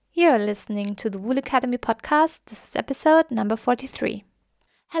You're listening to the Wool Academy podcast. This is episode number 43.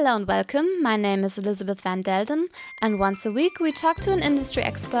 Hello and welcome. My name is Elizabeth Van Delden, and once a week we talk to an industry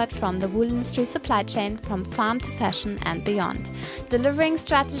expert from the wool industry supply chain from farm to fashion and beyond, delivering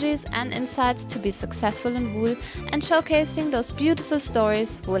strategies and insights to be successful in wool and showcasing those beautiful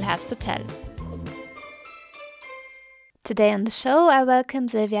stories wool has to tell. Today on the show, I welcome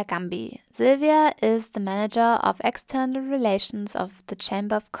Silvia Gambi. Silvia is the manager of external relations of the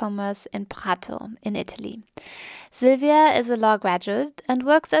Chamber of Commerce in Prato, in Italy. Silvia is a law graduate and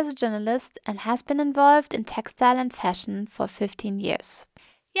works as a journalist and has been involved in textile and fashion for 15 years.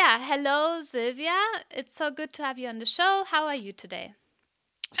 Yeah, hello Silvia. It's so good to have you on the show. How are you today?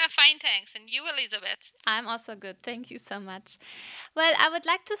 Fine, thanks. And you, Elizabeth? I'm also good. Thank you so much. Well, I would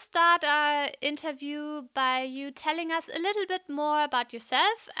like to start our interview by you telling us a little bit more about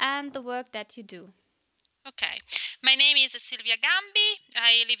yourself and the work that you do. Okay. My name is Silvia Gambi.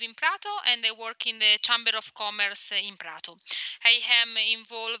 I live in Prato and I work in the Chamber of Commerce in Prato. I am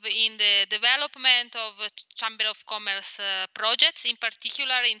involved in the development of Chamber of Commerce projects, in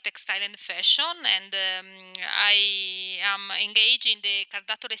particular in textile and fashion, and I am engaged in the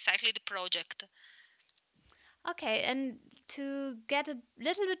Cardato Recycled project. Okay, and to get a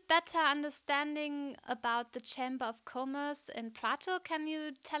little bit better understanding about the Chamber of Commerce in Prato, can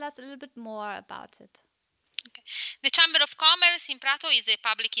you tell us a little bit more about it? Okay. The Chamber of Commerce in Prato is a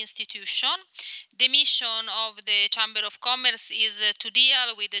public institution. The mission of the Chamber of Commerce is to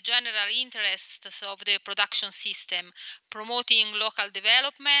deal with the general interests of the production system, promoting local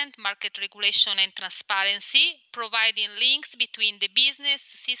development, market regulation and transparency, providing links between the business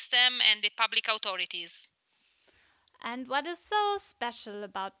system and the public authorities. And what is so special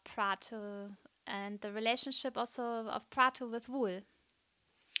about Prato and the relationship also of Prato with wool?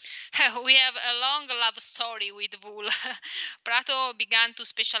 We have a long love story with wool. Prato began to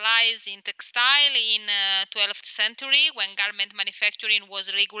specialize in textile in 12th century when garment manufacturing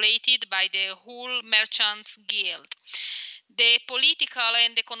was regulated by the Wool Merchants Guild. The political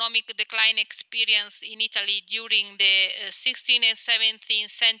and economic decline experienced in Italy during the 16th and 17th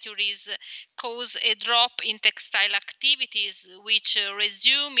centuries caused a drop in textile activities, which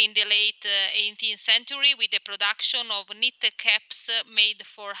resumed in the late 18th century with the production of knit caps made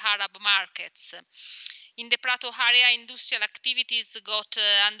for Arab markets. In the Prato area, industrial activities got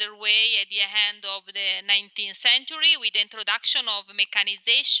underway at the end of the 19th century with the introduction of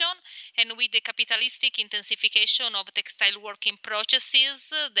mechanization and with the capitalistic intensification of textile working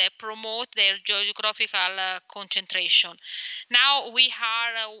processes that promote their geographical concentration. Now we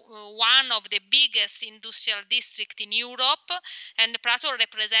are one of the biggest industrial districts in Europe, and Prato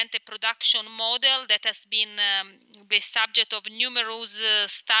represents a production model that has been the subject of numerous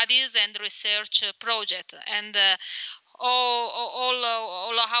studies and research projects. And all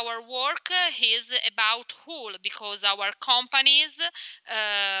our work is about wool because our companies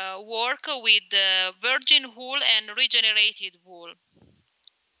work with virgin wool and regenerated wool.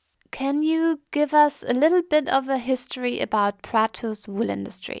 Can you give us a little bit of a history about Prato's wool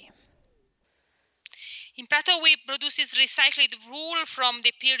industry? In Prato, we produces recycled wool from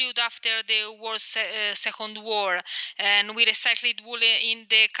the period after the Second War, and we recycled wool in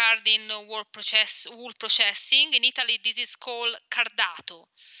the carding wool processing. In Italy, this is called cardato.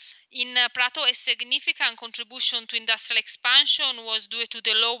 In Prato, a significant contribution to industrial expansion was due to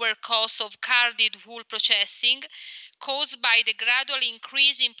the lower cost of carded wool processing, caused by the gradual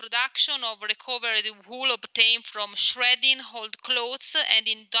increase in production of recovered wool obtained from shredding old clothes and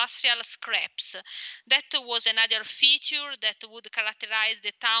industrial scraps. That was another feature that would characterize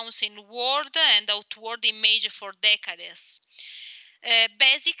the town's inward and outward image for decades.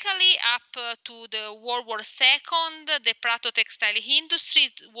 Basically, up to the World War II, the Prato textile industry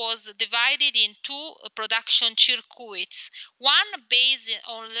was divided in two production circuits. One based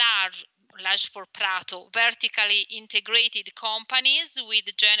on large for Prato, vertically integrated companies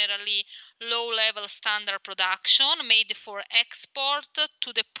with generally low-level standard production made for export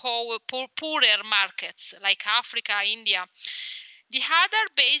to the poorer markets like Africa, India. The other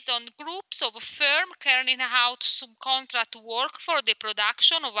based on groups of firms carrying out subcontract work for the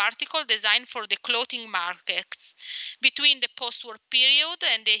production of articles designed for the clothing markets. Between the post-war period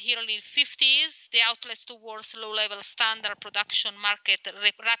and the early 50s, the outlets towards low-level standard production market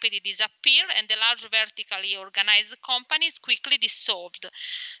rapidly disappeared and the large vertically organized companies quickly dissolved.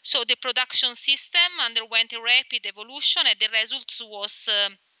 So the production system underwent a rapid evolution and the result was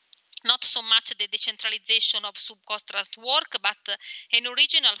not so much the decentralization of subcontract work, but an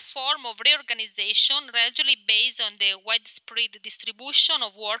original form of reorganization largely based on the widespread distribution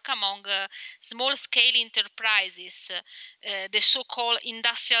of work among small-scale enterprises, the so-called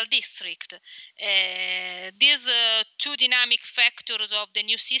industrial district. These two dynamic factors of the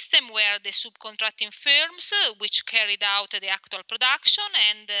new system were the subcontracting firms, which carried out the actual production,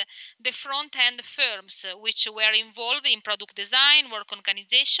 and the front-end firms, which were involved in product design, work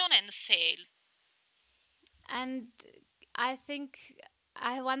organization, and sale. And I think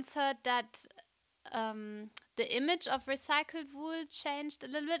I once heard that the image of recycled wool changed a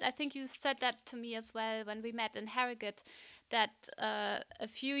little bit. I think you said that to me as well when we met in Harrogate, that a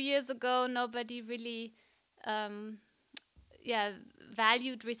few years ago nobody really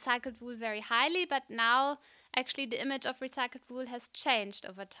valued recycled wool very highly, but now actually the image of recycled wool has changed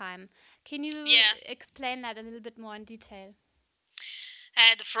over time. Can you explain that a little bit more in detail?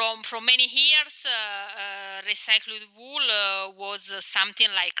 And from many years, recycled wool was something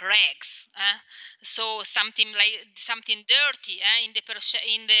like rags, so something dirty. In the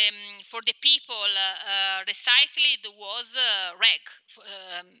for the people, recycled was rag.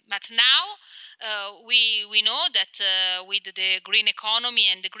 But now we know that with the green economy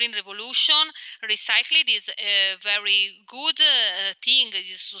and the green revolution, recycled is a very good thing.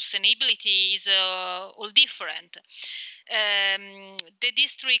 Sustainability is all different. The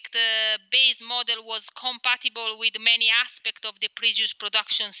district-based model was compatible with many aspects of the previous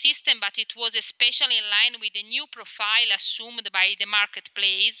production system, but it was especially in line with the new profile assumed by the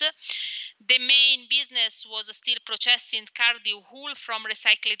marketplace. The main business was still processing carded wool from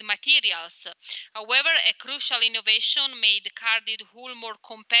recycled materials. However, a crucial innovation made carded wool more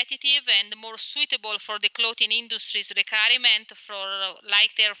competitive and more suitable for the clothing industry's requirement for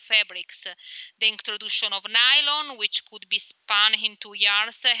lighter fabrics. The introduction of nylon, which could be spun into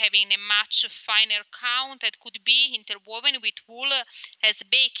yarns having a much finer count and could be interwoven with wool as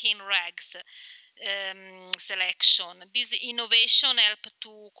baking rags. Selection. This innovation helped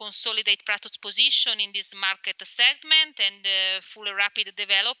to consolidate Prato's position in this market segment and full rapid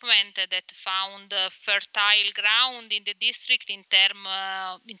development that found fertile ground in the district in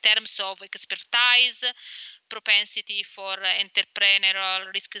terms of expertise, propensity for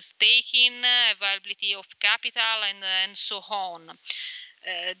entrepreneurial risk taking, availability of capital, and so on.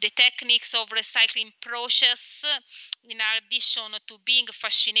 The techniques of recycling process, in addition to being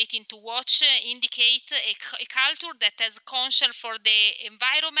fascinating to watch, indicate a culture that has conscience for the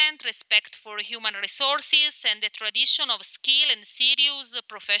environment, respect for human resources, and the tradition of skill and serious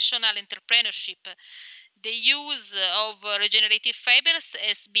professional entrepreneurship. The use of regenerative fibers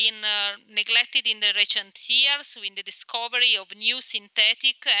has been neglected in the recent years with the discovery of new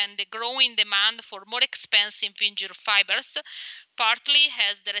synthetic and the growing demand for more expensive virgin fibers, partly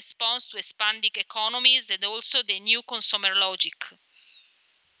as the response to expanding economies and also the new consumer logic.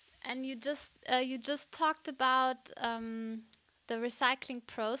 And you just talked about the recycling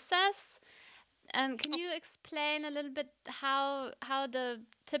process. Can you explain a little bit how the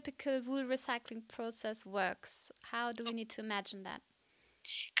typical wool recycling process works? How do we need to imagine that?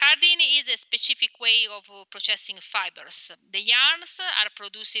 Carding is a specific way of processing fibers. The yarns are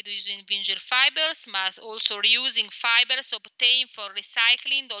produced using virgin fibers, but also reusing fibers obtained for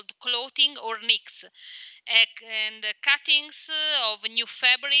recycling old clothing or nicks, and cuttings of new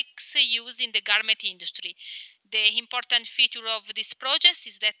fabrics used in the garment industry. The important feature of this process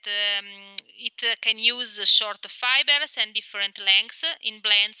is that it can use short fibers and different lengths in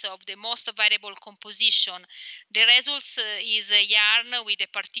blends of the most variable composition. The result is a yarn with a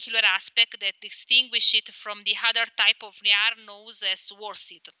particular aspect that distinguishes it from the other type of yarn known as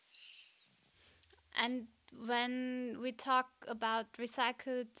worsted. And when we talk about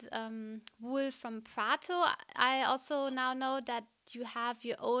recycled wool from Prato, I also now know that you have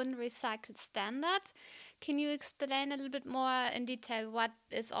your own recycled standard. Can you explain a little bit more in detail what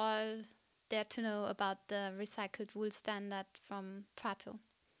is all there to know about the recycled wool standard from Prato?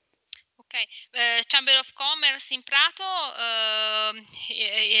 Okay, Chamber of Commerce in Prato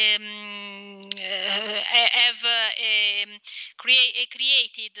have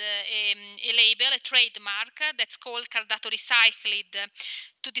created a label, a trademark that's called Cardato Recycled.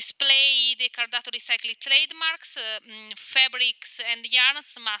 To display the Cardato Recycled trademarks, fabrics and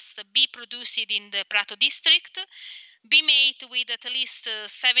yarns must be produced in the Prato district. be made with at least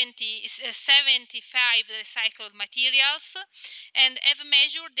 75 recycled materials, and have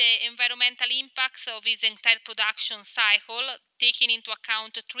measured the environmental impacts of its entire production cycle, taking into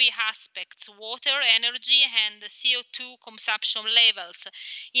account three aspects: water, energy, and CO2 consumption levels,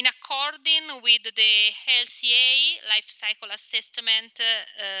 in according with the LCA life cycle assessment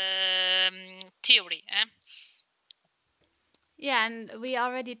theory. Yeah, and we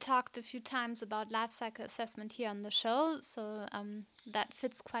already talked a few times about life cycle assessment here on the show, so that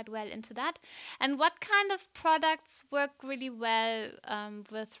fits quite well into that. And what kind of products work really well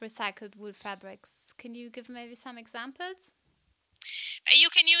with recycled wool fabrics? Can you give maybe some examples?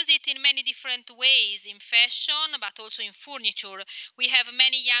 You can use it in many different ways in fashion, but also in furniture. We have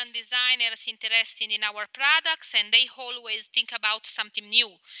many young designers interested in our products, and they always think about something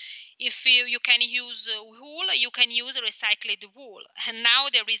new. If you can use wool, you can use recycled wool. And now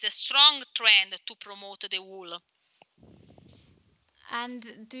there is a strong trend to promote the wool.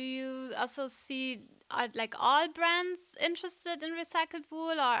 And do you also see like all brands interested in recycled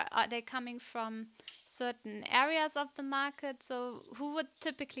wool, or are they coming from certain areas of the market? So who would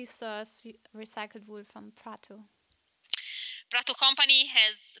typically source recycled wool from Prato? Prato companies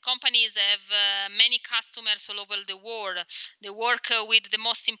have many customers all over the world. They work with the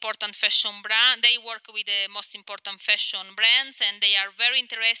most important fashion brand. They work with the most important fashion brands, and they are very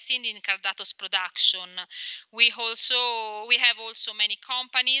interested in Cardato's production. We have also many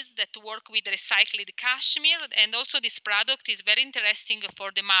companies that work with recycled cashmere, and also this product is very interesting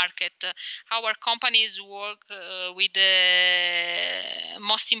for the market. Our companies work with the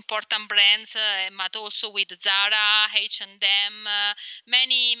most important brands, but also with Zara, H&M.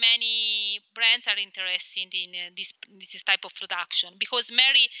 Many brands are interested in this type of production, because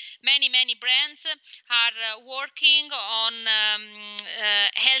many brands are working on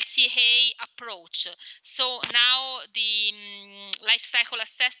LCA approach. So now the life cycle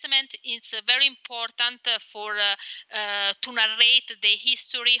assessment is very important for to narrate the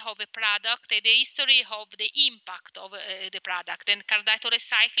history of a product, the history of the impact of the product. And Cardato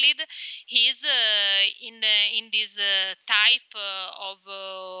Recycled is in this type of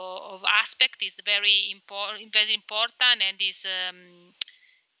aspect is very important, and is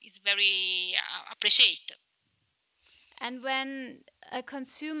very appreciated. And when a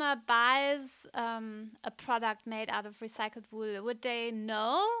consumer buys a product made out of recycled wool, would they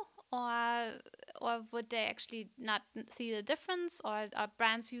know, or would they actually not see the difference? Or are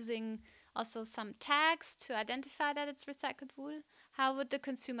brands using also some tags to identify that it's recycled wool? How would the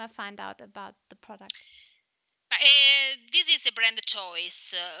consumer find out about the product? This is a brand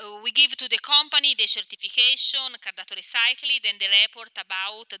choice. We give to the company the certification, Cardato Recycled, and the report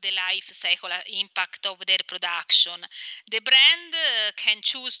about the life cycle impact of their production. The brand can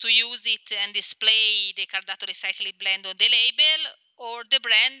choose to use it and display the Cardato Recycled blend on the label, or the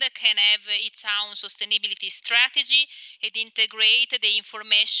brand can have its own sustainability strategy and integrate the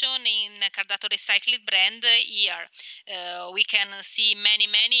information in Cardato Recycled brand here. We can see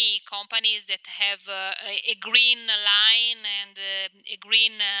many companies that have a green line and a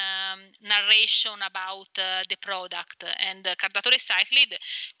green narration about the product, and Cardato Recycled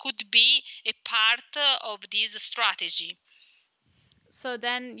could be a part of this strategy. So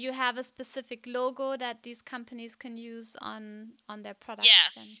then you have a specific logo that these companies can use on their products.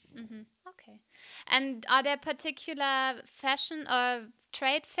 Yes. Okay. And are there particular fashion or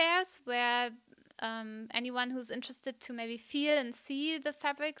trade fairs where anyone who's interested to maybe feel and see the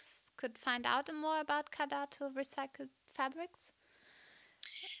fabrics could find out more about Cardato recycled fabrics?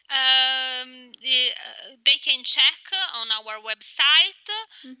 They can check on our website,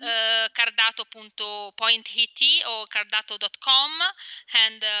 cardato.it or cardato.com,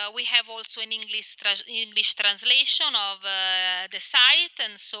 and we have also an English translation of the site,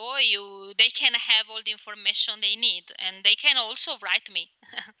 and so they can have all the information they need, and they can also write me.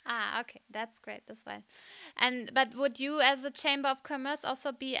 Okay, that's great as well. But would you, as a Chamber of Commerce,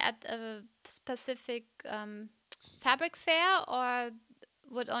 also be at a specific fabric fair, or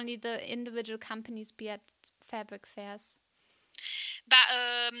would only the individual companies be at fabric fairs? But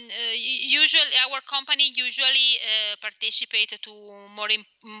usually our company participate to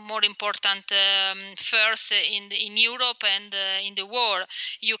more important fairs in Europe and in the world.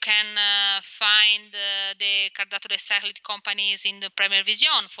 You can find the Cardato Recycled companies in the Premier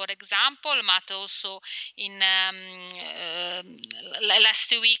Vision, for example, but also in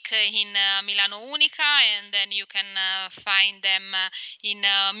last week in Milano Unica, and then you can find them in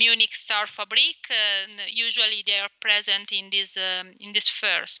Munich Star Fabrik. Usually they are present in these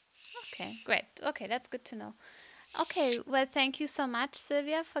fairs. Okay, great. Okay, that's good to know. Okay, well, thank you so much,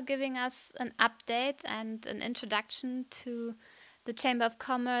 Silvia, for giving us an update and an introduction to the Chamber of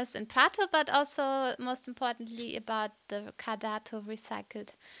Commerce in Prato, but also, most importantly, about the Cardato recycled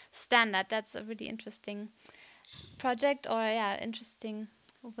standard. That's a really interesting project, or interesting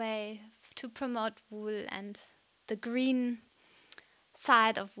way to promote wool and the green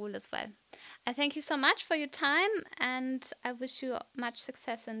side of wool as well. I thank you so much for your time, and I wish you much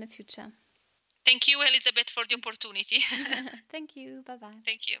success in the future. Thank you, Elizabeth, for the opportunity. Thank you. Bye-bye.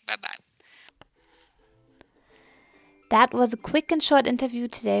 Thank you. Bye-bye. That was a quick and short interview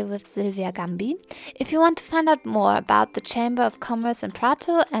today with Silvia Gambi. If you want to find out more about the Chamber of Commerce in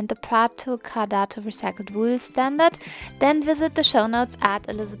Prato and the Prato Cardato Recycled Wool Standard, then visit the show notes at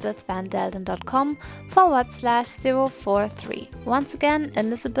elizabethvandelden.com/043. Once again,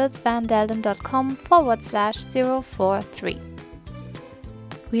 elizabethvandelden.com/043.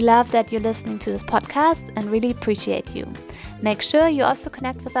 We love that you're listening to this podcast and really appreciate you. Make sure you also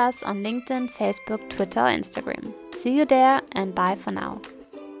connect with us on LinkedIn, Facebook, Twitter, or Instagram. See you there, and bye for now.